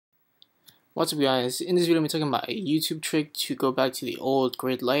What's up guys, in this video I'm talking about a YouTube trick to go back to the old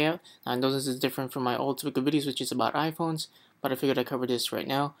grid layout. Now I know this is different from my old typical videos which is about iPhones, but I figured I'd cover this right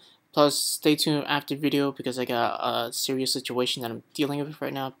now. Plus stay tuned after the video because I got a serious situation that I'm dealing with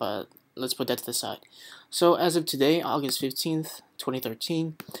right now, but let's put that to the side. So as of today, August 15th,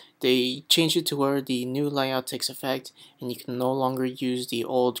 2013, they changed it to where the new layout takes effect and you can no longer use the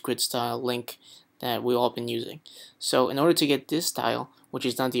old grid style link that we've all been using. So in order to get this style, which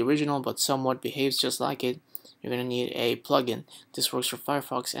is not the original but somewhat behaves just like it, you're going to need a plugin. This works for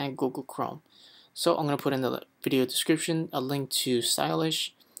Firefox and Google Chrome. So I'm going to put in the video description a link to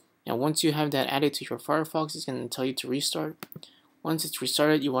Stylish, and once you have that added to your Firefox, it's going to tell you to restart. Once it's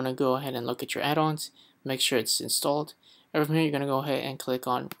restarted, you want to go ahead and look at your add-ons, make sure it's installed, and from here you're going to go ahead and click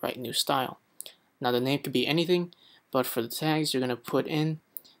on Write New Style. Now the name could be anything, but for the tags you're going to put in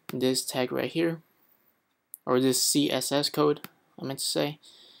this tag right here, or this CSS code I meant to say.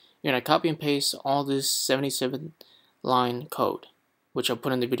 You're going to copy and paste all this 77 line code, which I'll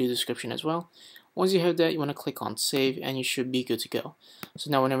put in the video description as well. Once you have that, you want to click on save and you should be good to go.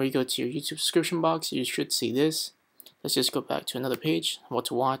 So now whenever you go to your YouTube subscription box, you should see this. Let's just go back to another page, what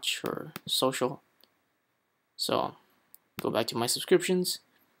to watch or social. So go back to my subscriptions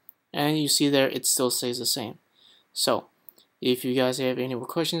and you see there it still stays the same. So if you guys have any more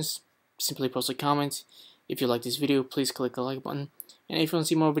questions, simply post a comment. If you like this video, please click the like button. And if you want to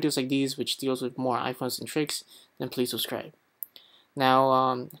see more videos like these, which deals with more iPhones and tricks, then please subscribe.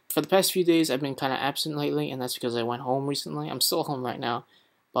 Now, for the past few days, I've been kind of absent lately, and that's because I went home recently. I'm still home right now,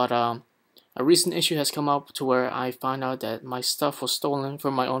 but a recent issue has come up to where I found out that my stuff was stolen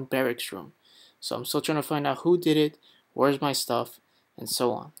from my own barracks room. So I'm still trying to find out who did it, where's my stuff, and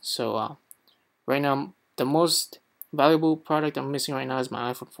so on. So right now, the most valuable product I'm missing right now is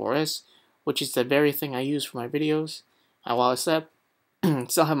my iPhone 4S, which is the very thing I use for my videos. While I slept,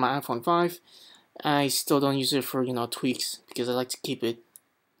 still have my iPhone 5. I still don't use it for, tweaks because I like to keep it,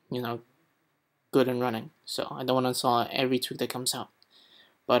 good and running. So I don't want to install every tweak that comes out.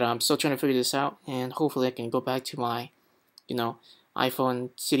 But I'm still trying to figure this out, and hopefully I can go back to my, iPhone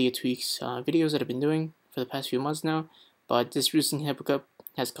Cydia tweaks videos that I've been doing for the past few months now. But this recent hiccup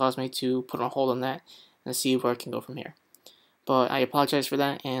has caused me to put a hold on that and see where I can go from here. But I apologize for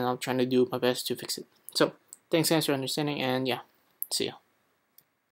that, and I'm trying to do my best to fix it. So, thanks guys for understanding, and yeah, see ya.